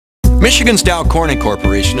Michigan's Dow Corning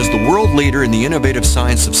Corporation is the world leader in the innovative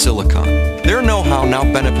science of silicon. Their know-how now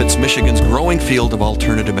benefits Michigan's growing field of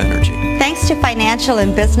alternative energy. Thanks to financial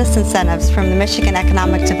and business incentives from the Michigan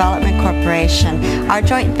Economic Development Corporation, our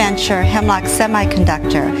joint venture, Hemlock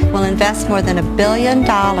Semiconductor, will invest more than $1 billion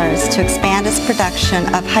to expand its production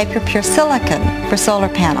of hyperpure silicon for solar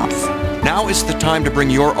panels. Now is the time to bring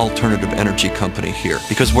your alternative energy company here,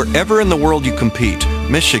 because wherever in the world you compete,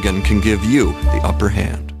 Michigan can give you the upper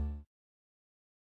hand.